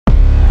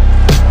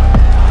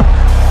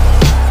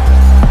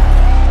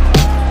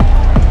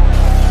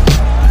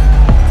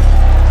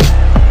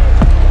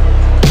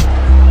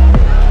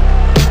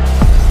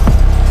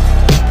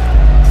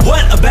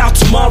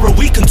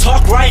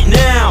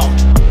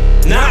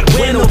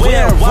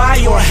where,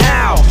 why, or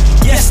how.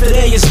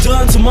 Yesterday is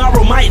done,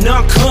 tomorrow might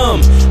not come.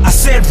 I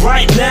said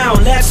right now,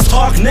 let's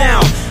talk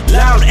now.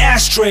 Loud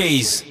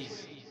ashtrays.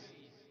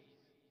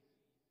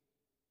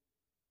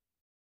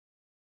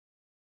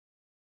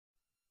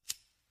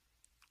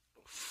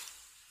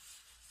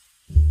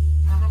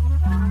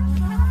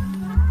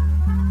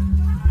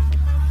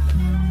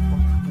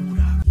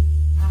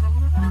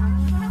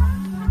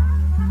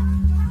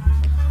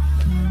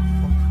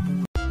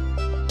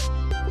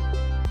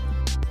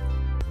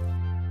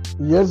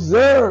 Yes,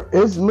 sir.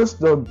 It's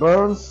Mr.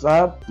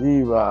 Burnside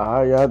Diva.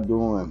 How y'all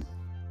doing?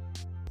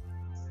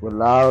 With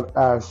Loud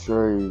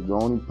Ashtrays, the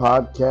only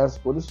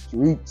podcast for the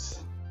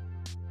streets.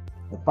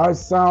 If I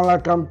sound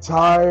like I'm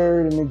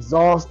tired and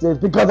exhausted,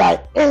 it's because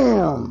I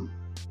am.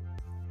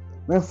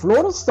 Man,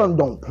 Florida Sun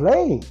don't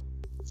play.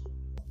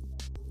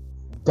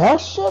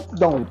 That shit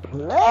don't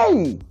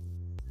play.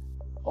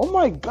 Oh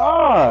my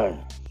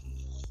God.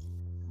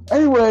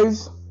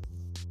 Anyways,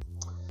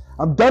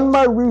 I've done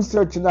my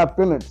research and I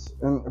finished.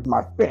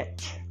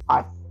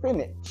 I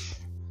finish.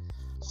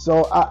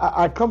 So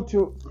I come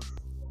to,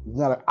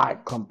 I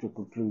come to a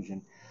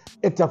conclusion.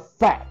 It's a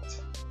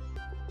fact.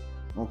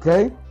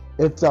 Okay?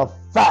 It's a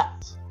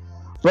fact.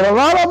 But a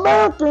lot of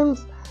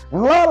Americans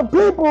and a lot of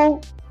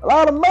people, a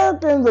lot of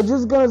Americans are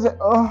just going to say,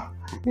 oh,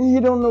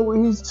 you don't know what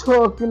he's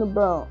talking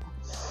about.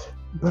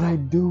 But I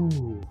do.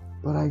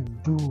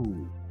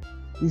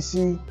 You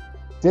see,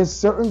 there's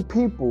certain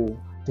people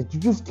that you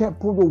just can't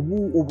pull the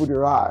wool over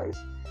their eyes.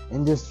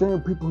 And there's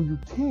certain people you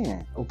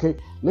can. Okay?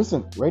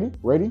 Listen, ready?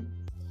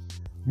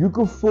 You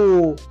can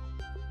fool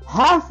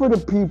half of the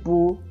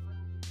people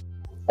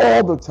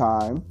all the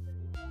time.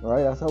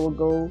 Right? That's how it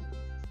goes.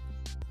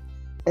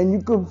 And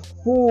you can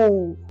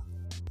fool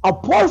a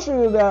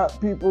portion of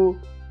that people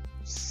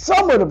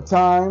some of the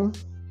time.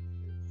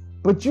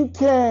 But you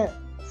can't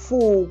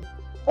fool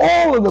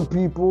all of the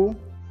people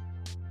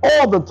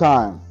all the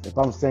time. If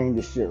I'm saying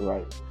this shit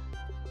right.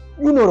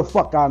 You know the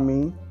fuck I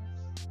mean.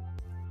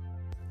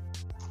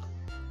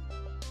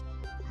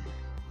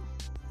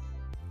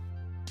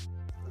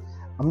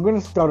 I'm going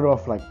to start it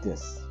off like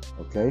this,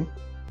 okay?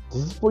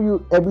 This is for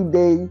you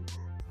everyday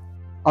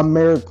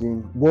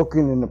American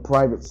working in the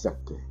private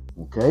sector,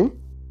 okay?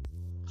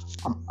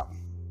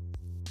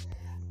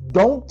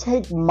 Don't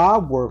take my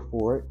word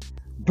for it.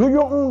 Do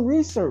your own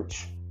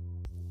research.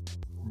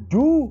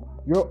 Do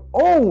your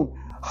own.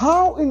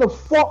 How in the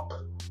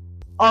fuck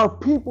are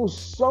people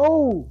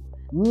so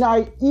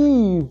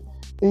naive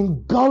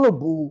and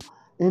gullible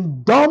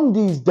and dumb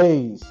these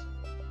days?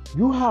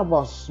 You have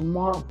a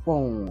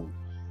smartphone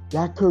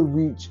that could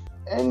reach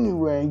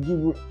anywhere and give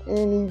you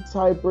any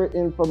type of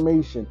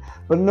information.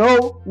 But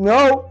no.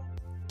 You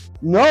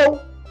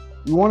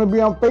want to be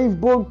on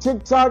Facebook,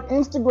 TikTok,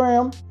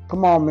 Instagram?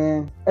 Come on,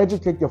 man.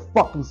 Educate your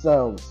fucking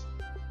selves.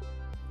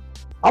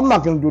 I'm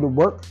not going to do the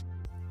work.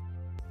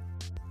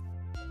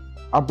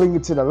 I'll bring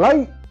it to the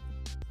light.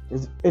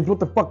 It's what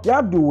the fuck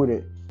y'all do with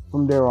it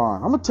from there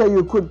on. I'm going to tell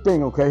you a quick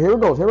thing, okay? Here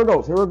it goes.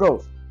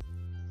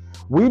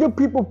 We the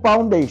People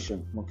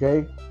Foundation,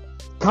 okay?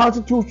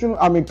 Constitution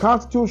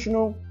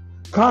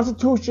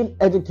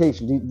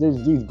Education.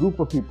 There's these group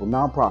of people,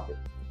 nonprofit,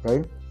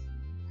 okay?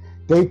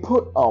 They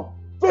put a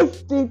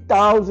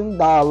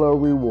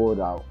 $50,000 reward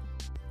out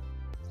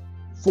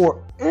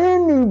for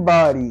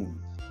anybody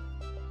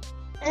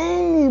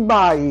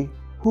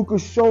who could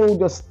show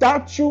the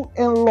statute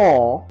and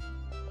law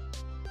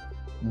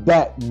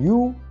that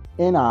you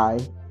and I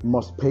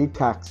must pay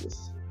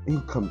taxes,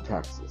 income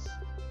taxes.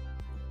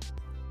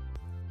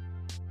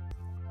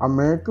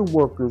 American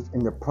workers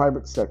in the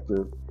private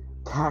sector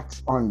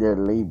tax on their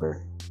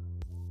labor.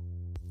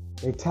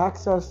 They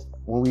tax us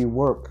when we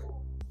work.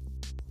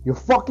 You're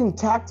fucking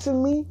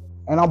taxing me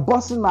and I'm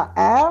busting my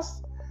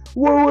ass?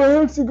 Well,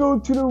 it has to go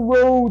to the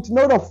roads.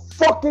 No, the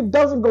fuck it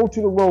doesn't go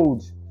to the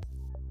roads.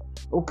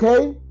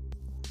 Okay?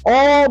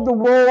 All the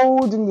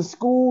roads and the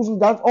schools,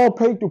 and that's all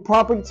paid through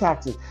property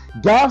taxes.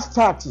 Gas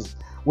taxes.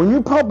 When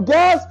you pump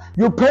gas,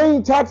 you're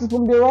paying taxes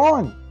from there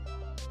on.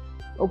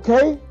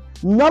 Okay?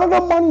 None of the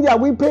money that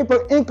we pay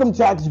for income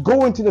tax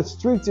go into the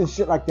streets and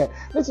shit like that.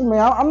 Listen, man,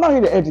 I'm not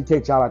here to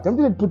educate y'all like that. I'm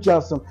here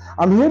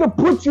to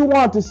put you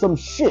onto some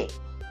shit.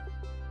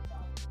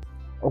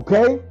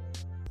 Okay?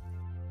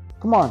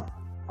 Come on.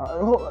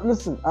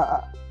 Listen,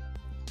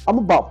 I'm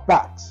about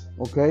facts,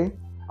 okay?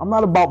 I'm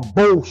not about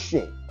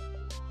bullshit.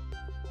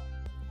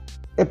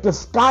 If the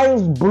sky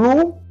is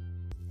blue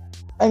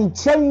and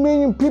 10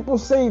 million people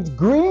say it's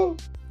green,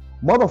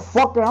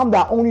 motherfucker, I'm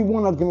the only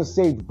one that's gonna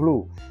say it's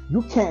blue.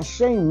 You can't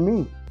shame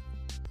me.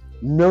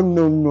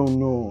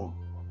 No.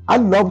 I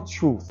love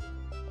truth.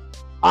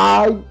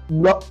 I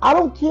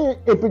don't care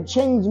if it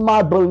changed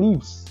my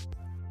beliefs.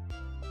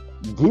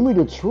 Give me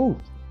the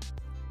truth.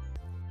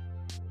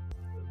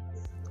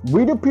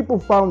 We the People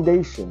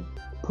Foundation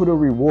put a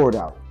reward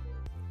out.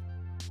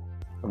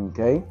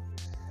 Okay?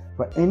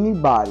 For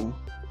anybody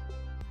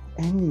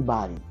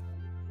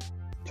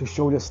to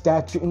show the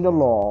statute in the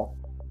law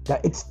that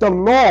it's the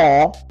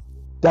law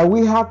that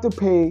we have to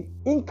pay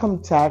income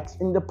tax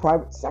in the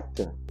private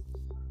sector.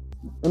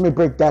 Let me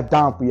break that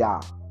down for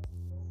y'all.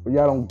 But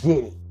y'all don't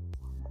get it.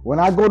 When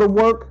I go to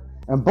work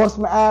and bust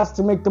my ass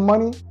to make the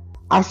money,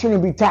 I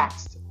shouldn't be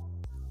taxed.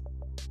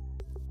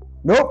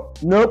 Nope.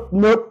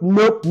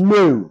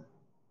 No.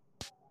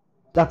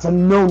 That's a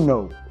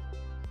no-no.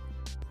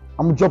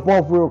 I'm going to jump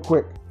off real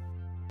quick.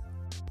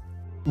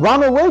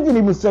 Ronald Reagan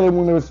even said it in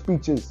one of his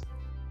speeches.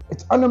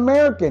 It's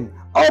un-American.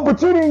 Oh,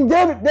 but you didn't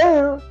get it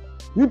there.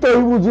 You thought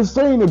he was just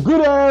saying a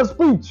good-ass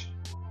speech.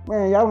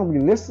 Man, y'all don't be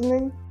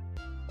listening?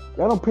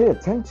 Y'all don't pay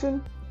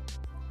attention?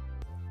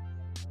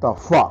 The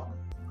fuck?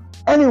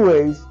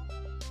 Anyways,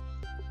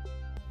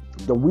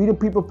 the We the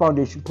People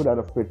Foundation put out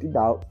a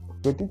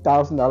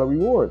 $50,000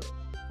 reward.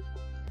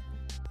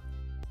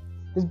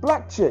 This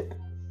black chick,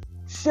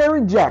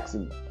 Sherry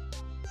Jackson,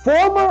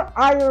 former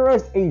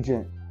IRS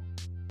agent,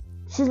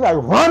 she's like,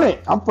 run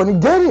it. I'm gonna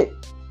get it.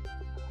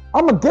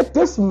 I'm gonna get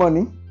this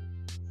money.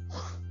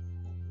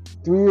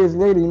 3 years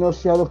later, you know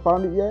she hasn't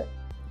found it yet?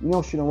 You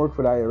know she don't work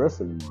for the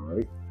IRS anymore,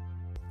 right?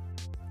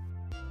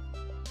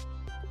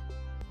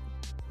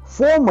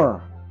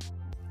 Former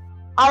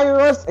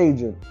IRS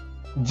agent,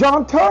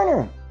 John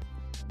Turner.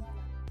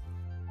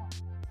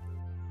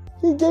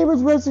 He gave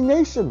his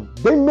resignation.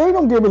 They made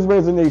him give his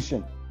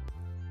resignation.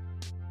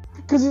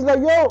 Because he's like,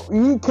 yo,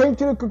 he came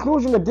to the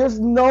conclusion that there's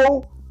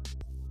no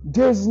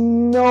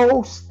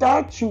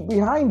statute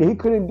behind it. He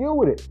couldn't deal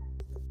with it.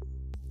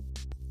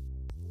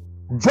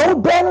 Joe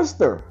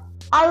Bannister,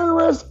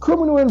 IRS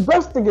criminal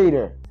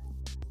investigator.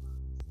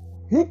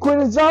 He quit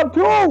his job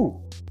too.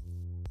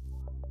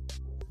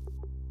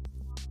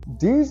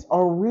 These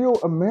are real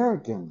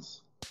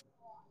Americans.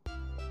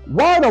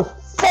 Why the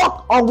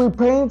fuck are we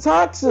paying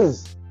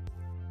taxes?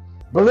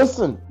 But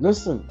listen.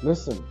 This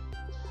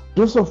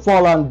will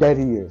fall on deaf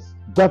ears.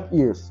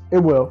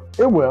 It will.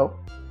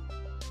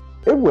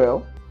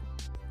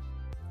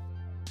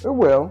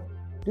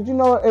 Did you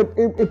know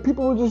if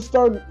people would just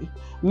start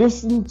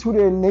listening to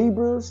their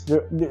neighbors,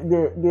 their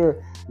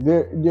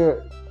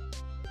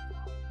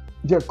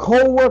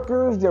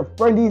co-workers, their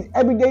friends, these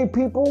everyday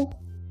people,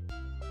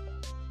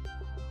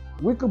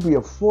 we could be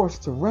a force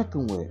to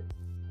reckon with.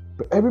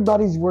 But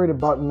everybody's worried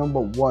about number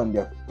one,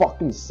 their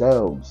fucking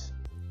selves.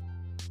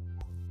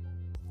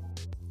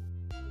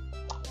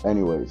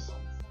 Anyways.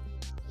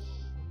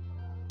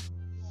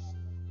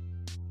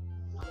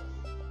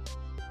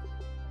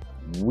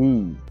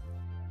 We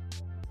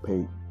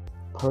pay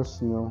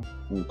personal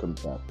income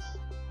tax.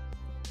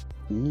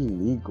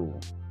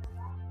 Illegal.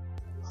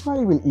 It's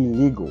not even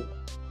illegal.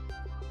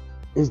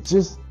 It's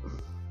just,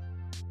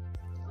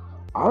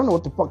 I don't know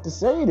what the fuck to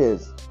say it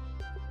is.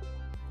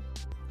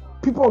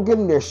 People are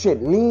getting their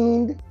shit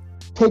leaned,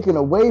 taken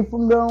away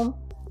from them,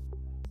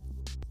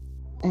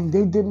 and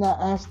they did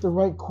not ask the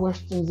right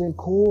questions in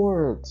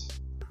court.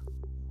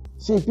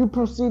 See, if you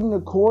proceed in the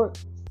court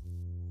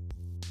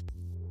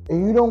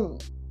and you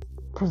don't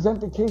present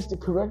the case the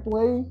correct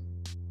way,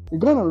 you're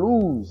gonna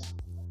lose.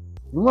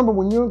 Remember,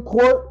 when you're in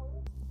court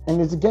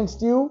and it's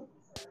against you,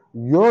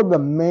 you're the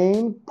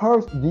main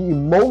person, the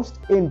most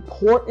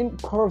important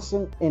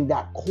person in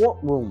that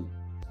courtroom.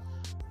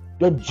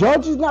 The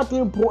judge is not the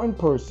important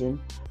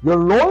person. Your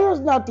lawyer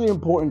is not the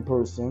important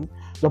person.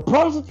 The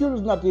prosecutor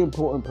is not the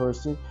important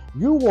person.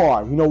 You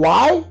are. You know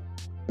why?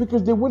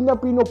 Because there would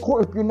not be no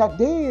court if you're not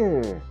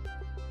there.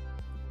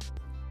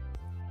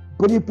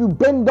 But if you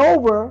bend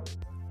over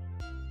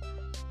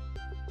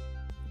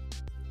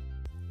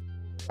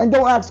and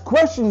don't ask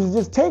questions,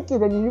 just take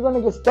it, and you're going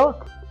to get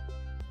stuck.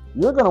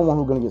 You're the one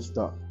who's going to get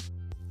stuck.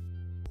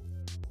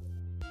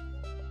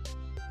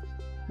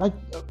 Like,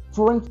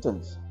 for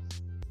instance,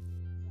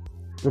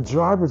 the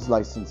driver's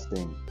license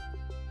thing.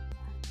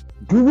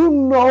 Do you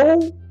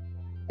know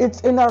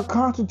it's in our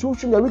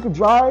Constitution that we could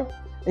drive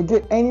and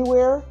get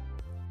anywhere?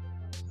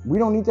 We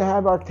don't need to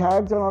have our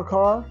tags on our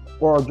car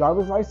or our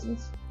driver's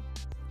license.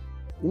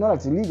 You know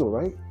that's illegal,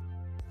 right?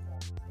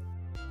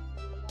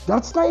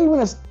 That's not even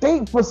a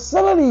state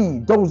facility,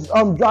 those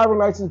driver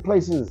license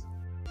places.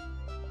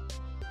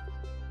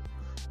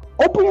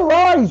 Open your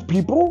eyes,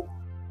 people.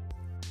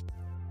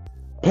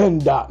 Pen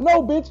dot.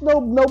 No, bitch. No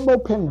more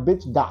pen,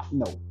 bitch. Dot.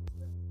 No.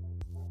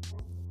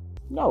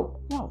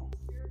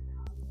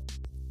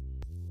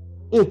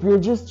 If you're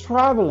just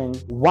traveling,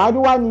 why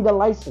do I need a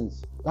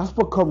license? That's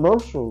for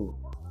commercial.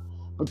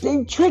 But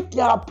they trick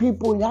y'all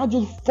people and y'all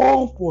just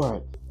fall for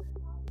it.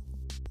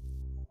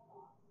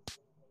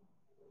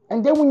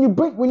 And then when you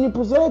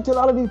present it to a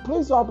lot of these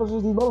police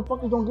officers, these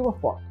motherfuckers don't give a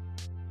fuck.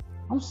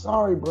 I'm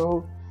sorry,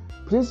 bro.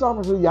 Police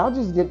officers, y'all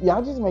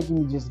just making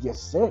me just get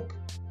sick.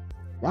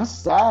 Y'all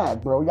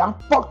sad, bro. Y'all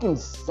fucking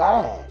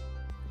sad.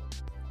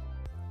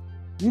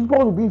 You're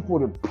supposed to be for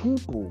the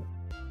people.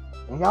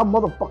 And y'all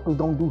motherfuckers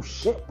don't do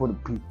shit for the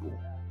people.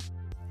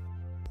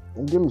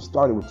 Don't get me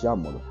started with y'all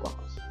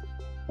motherfuckers.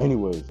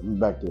 Anyways, I'm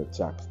back to the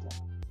tax thing.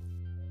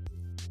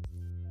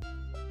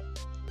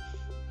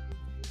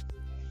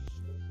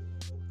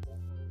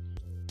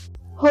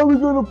 How are we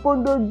gonna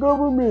fund our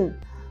government?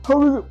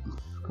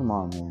 Come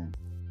on, man.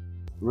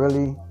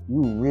 Really?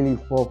 You really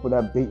fall for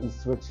that bait and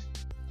switch?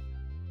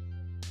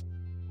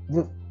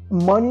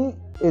 money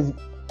is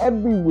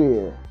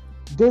everywhere.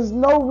 There's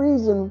no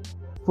reason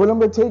for them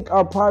to take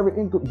our private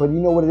income. But you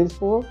know what it is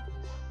for?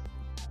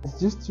 It's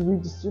just to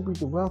redistribute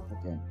the wealth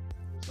again.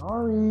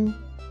 Sorry.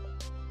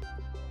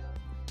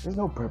 There's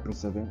no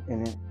purpose of it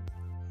in it.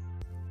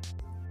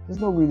 There's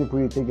no reason for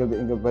you to take up the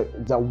income,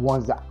 but the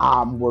ones that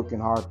I'm working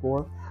hard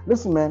for.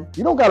 Listen, man,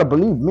 you don't gotta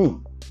believe me.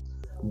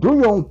 Do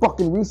your own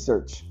fucking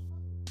research.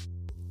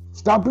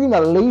 Stop being a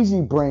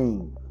lazy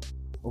brain.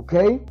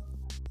 Okay?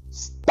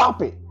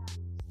 Stop it.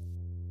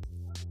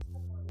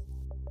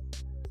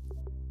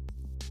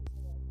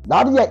 A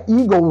lot of your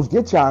egos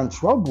get you in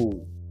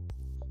trouble.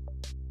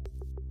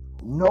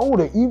 No,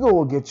 the ego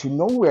will get you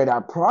nowhere.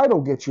 That pride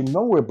will get you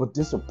nowhere but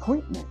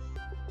disappointment.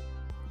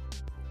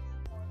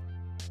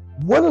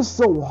 What is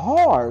so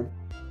hard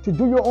to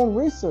do your own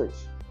research?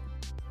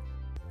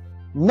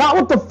 Not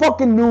what the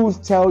fucking news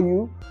tell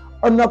you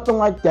or nothing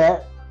like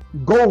that.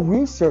 Go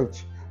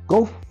research.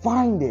 Go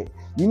find it.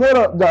 You know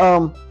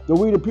the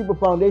We the People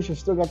Foundation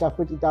still got that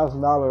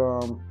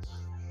 $50,000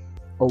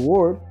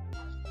 award.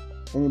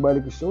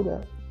 Anybody can show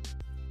that.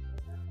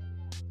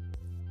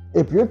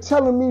 If you're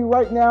telling me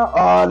right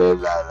now,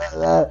 there's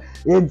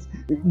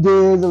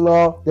a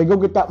law, then go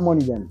get that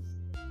money then.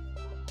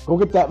 Go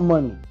get that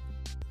money.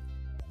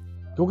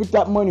 Go get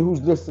that money who's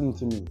listening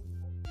to me.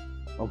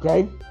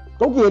 Okay?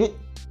 Go get it.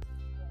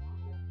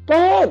 Go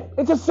ahead.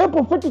 It's a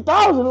simple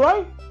 $50,000,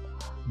 right?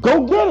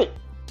 Go get it.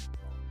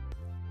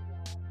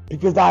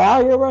 Because the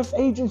IRS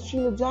agent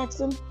Sheila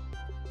Jackson,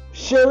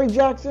 Sherry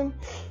Jackson,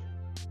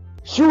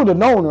 she would have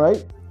known,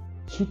 right?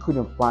 She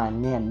couldn't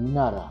find their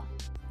nutter.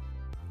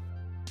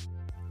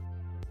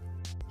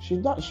 She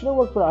don't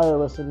work for the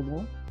IRS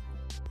anymore.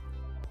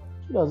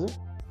 She doesn't.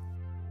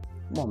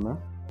 Come on, man.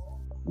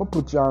 I'm gonna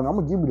put y'all on. I'm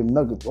gonna give you the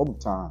nuggets all the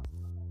time.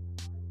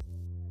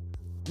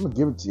 I'm gonna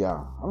give it to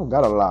y'all. I don't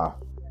gotta lie.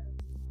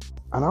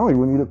 And I don't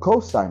even need a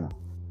co-signer.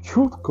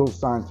 Truth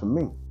co-signs for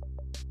me.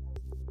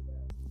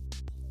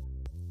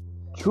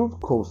 Truth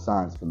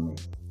co-signs for me.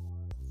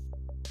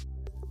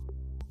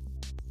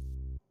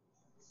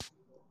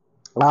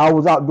 I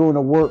was out doing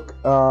the work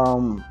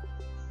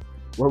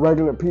with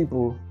regular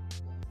people.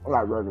 Well,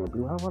 not regular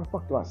people. How the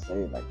fuck do I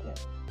say it like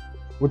that?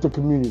 With the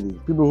community.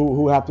 People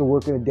who have to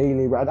work in the day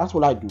labor. That's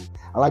what I do.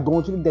 I like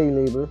going to the day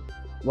labor,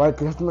 right?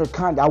 Because that's the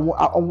kind. I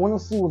want to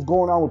see what's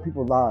going on with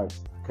people's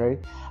lives, okay?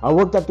 I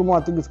worked at the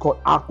one, I think it's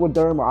called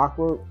Aquaderm or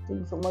Aqua, I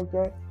think something like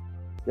that.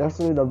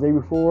 Yesterday, the day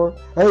before.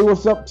 Hey,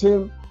 what's up,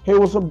 Tim? Hey,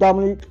 what's up,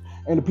 Dominique?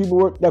 And the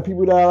people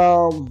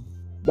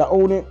that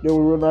own it, they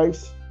were real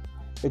nice.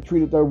 They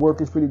treated their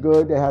workers pretty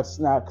good. They had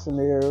snacks in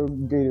there,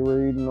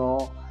 Gatorade and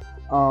all.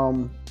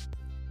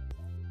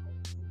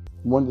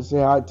 Wanted to say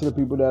hi to the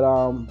people that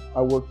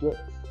I worked with.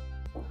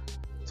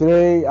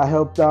 Today I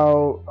helped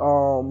out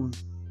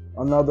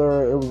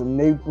it was in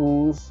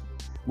Naples.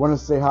 Wanted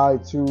to say hi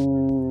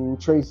to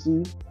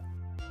Tracy.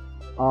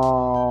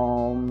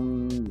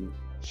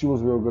 She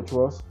was real good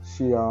to us.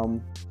 She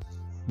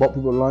bought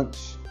people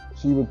lunch.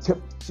 She even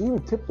tipped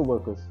the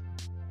workers.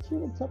 She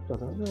even tipped us.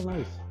 That was real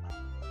nice.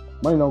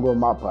 Money don't go in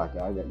my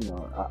pocket. I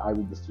gotta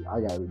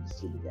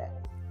redistribute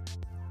that.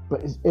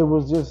 But it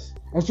was just,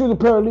 and she was a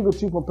paralegal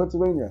too from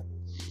Pennsylvania.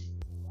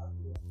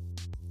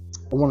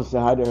 I want to say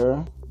hi to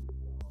her.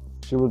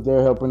 She was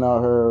there helping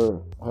out her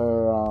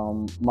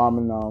mom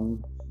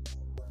and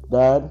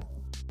dad.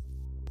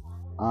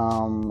 I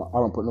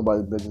don't put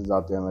nobody's business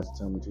out there unless you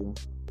tell me to.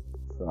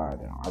 So I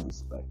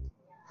respect.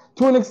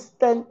 To an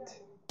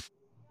extent.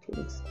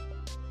 Because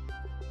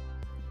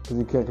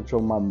you can't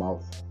control my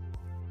mouth.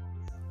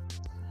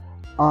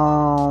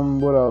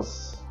 What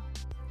else?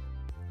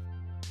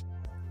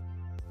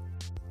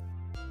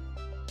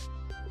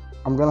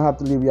 I'm gonna have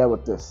to leave you out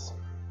with this.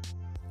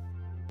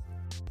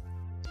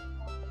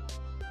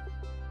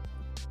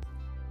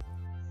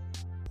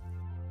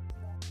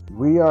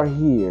 We are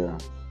here.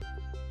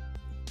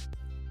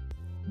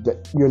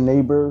 Your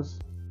neighbors,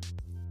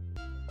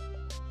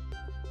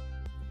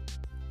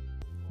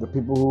 the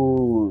people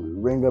who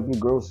ring up your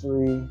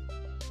grocery,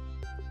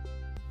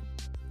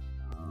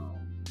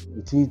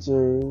 the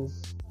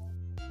teachers,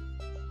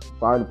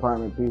 fire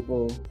department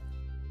people,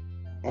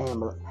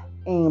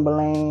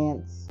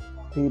 ambulance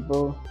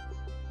people,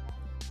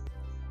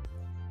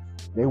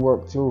 they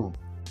work too.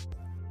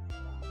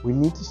 We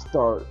need to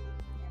start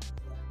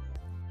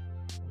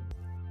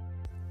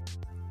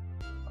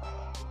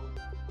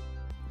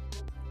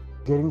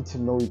getting to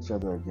know each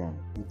other again.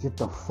 And get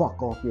the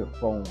fuck off your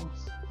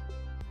phones.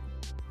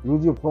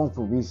 Use your phone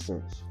for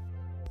research,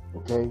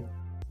 okay?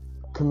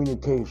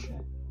 Communication,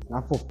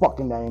 not for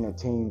fucking that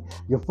entertain.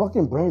 Your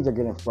fucking brains are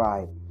getting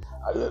fried.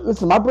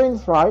 Listen, my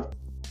brain's fried.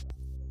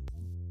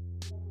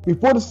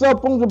 Before the cell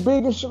phones were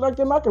big and shit like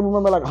that, I can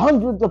remember like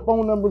hundreds of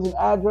phone numbers and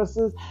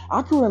addresses.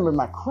 I can remember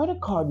my credit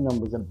card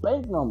numbers and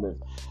bank numbers,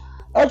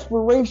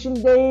 expiration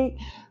date,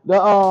 the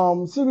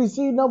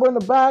CVC number in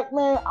the back.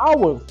 Man, I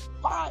was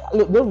fine.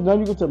 Look, there was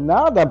nothing you could tell.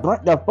 Now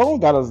that phone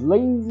got us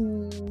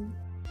lazy.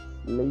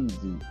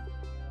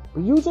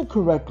 But use it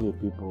correctly,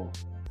 people.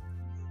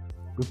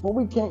 Before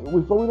we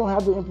don't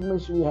have the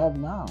information we have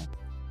now.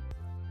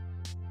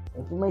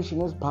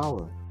 Information is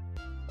power.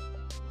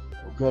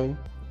 Okay?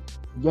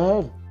 Go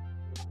ahead.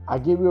 I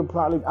give you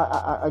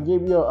I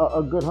gave you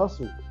a good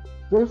hustle.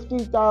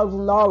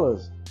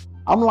 $50,000.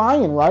 I'm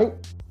lying, right?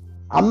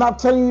 I'm not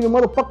telling you the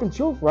motherfucking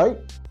truth, right?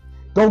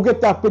 Go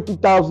get that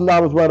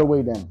 $50,000 right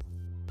away then.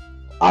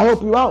 I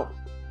help you out.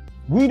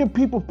 We the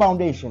People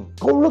Foundation.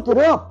 Go look it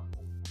up.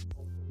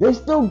 They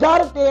still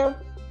got it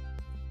there.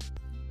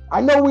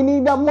 I know we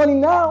need that money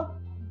now.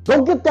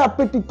 Go get that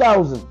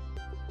 $50,000.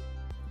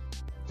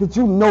 Since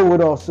you know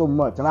it all so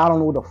much, and I don't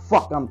know what the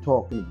fuck I'm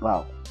talking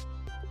about.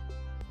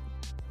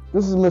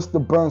 This is Mr.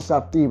 Burn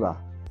Sativa.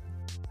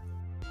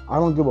 I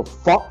don't give a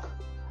fuck.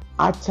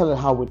 I tell it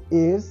how it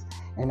is,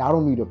 and I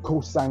don't need a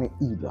cosigner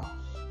either.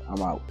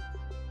 I'm out.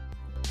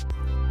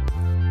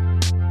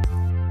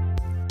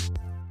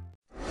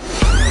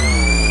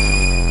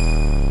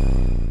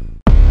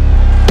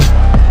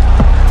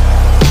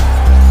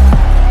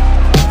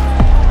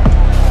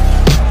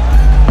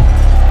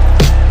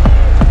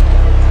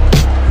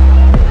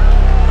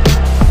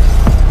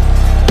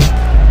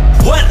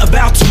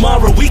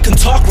 Tomorrow we can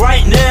talk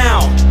right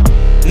now.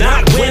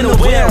 Not when or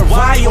where,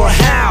 why or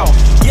how.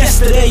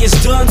 Yesterday is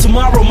done,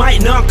 tomorrow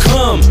might not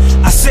come.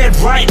 I said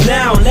right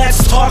now,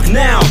 let's talk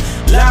now.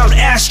 Loud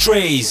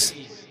ashtrays.